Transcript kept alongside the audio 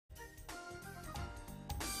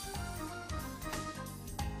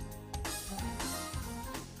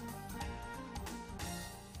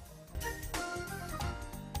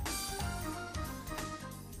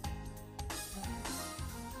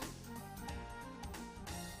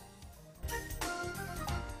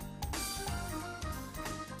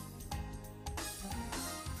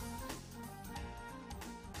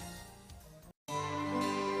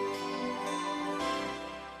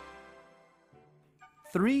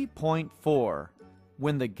3.4.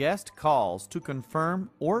 When the guest calls to confirm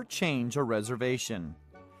or change a reservation.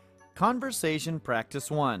 Conversation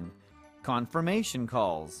Practice 1. Confirmation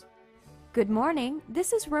calls. Good morning.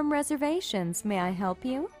 This is room reservations. May I help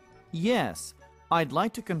you? Yes, I'd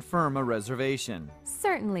like to confirm a reservation.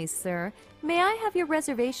 Certainly, sir. May I have your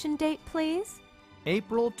reservation date, please?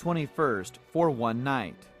 April 21st for one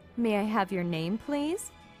night. May I have your name,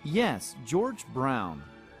 please? Yes, George Brown.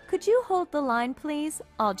 Could you hold the line, please?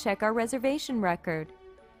 I'll check our reservation record.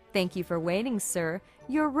 Thank you for waiting, sir.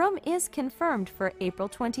 Your room is confirmed for April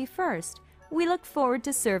 21st. We look forward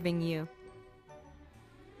to serving you.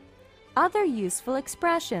 Other useful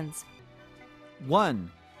expressions.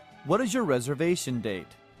 1. What is your reservation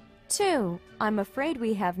date? 2. I'm afraid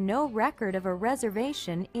we have no record of a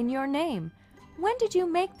reservation in your name. When did you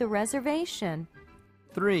make the reservation?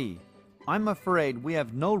 3. I'm afraid we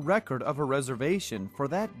have no record of a reservation for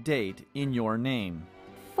that date in your name.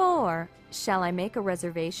 4. Shall I make a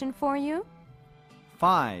reservation for you?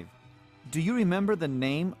 5. Do you remember the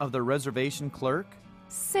name of the reservation clerk?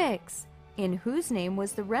 6. In whose name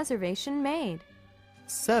was the reservation made?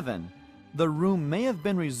 7. The room may have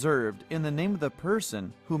been reserved in the name of the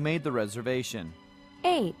person who made the reservation.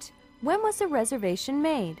 8. When was the reservation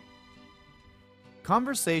made?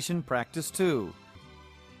 Conversation Practice 2.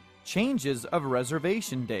 Changes of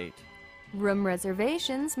reservation date. Room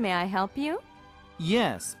reservations, may I help you?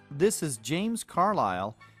 Yes, this is James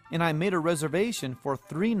Carlisle, and I made a reservation for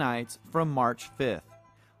 3 nights from March 5th.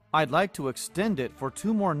 I'd like to extend it for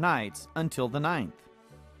 2 more nights until the 9th.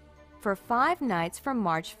 For 5 nights from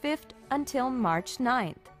March 5th until March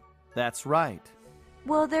 9th. That's right.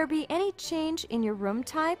 Will there be any change in your room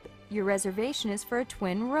type? Your reservation is for a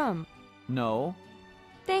twin room. No.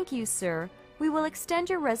 Thank you, sir. We will extend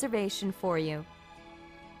your reservation for you.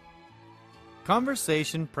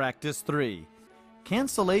 Conversation Practice 3.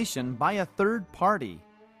 Cancellation by a third party.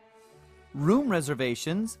 Room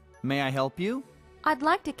reservations, may I help you? I'd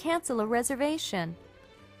like to cancel a reservation.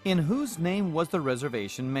 In whose name was the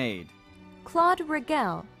reservation made? Claude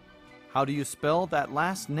Rigel. How do you spell that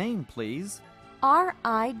last name, please?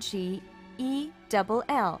 R-I-G-E-L-L.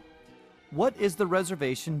 What is the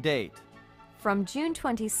reservation date? From June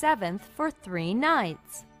 27th for 3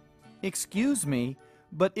 nights. Excuse me,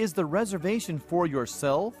 but is the reservation for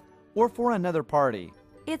yourself or for another party?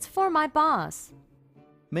 It's for my boss.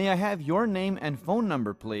 May I have your name and phone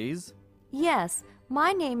number, please? Yes,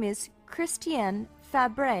 my name is Christiane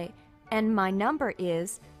Fabre, and my number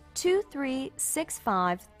is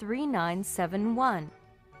 23653971.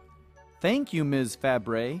 Thank you, Ms.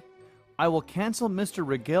 Fabre. I will cancel Mr.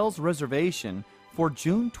 Rigel's reservation for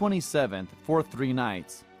June 27th for 3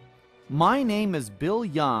 nights. My name is Bill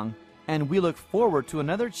Young, and we look forward to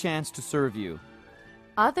another chance to serve you.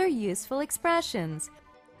 Other useful expressions.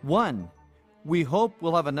 1. We hope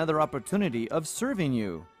we'll have another opportunity of serving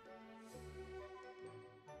you.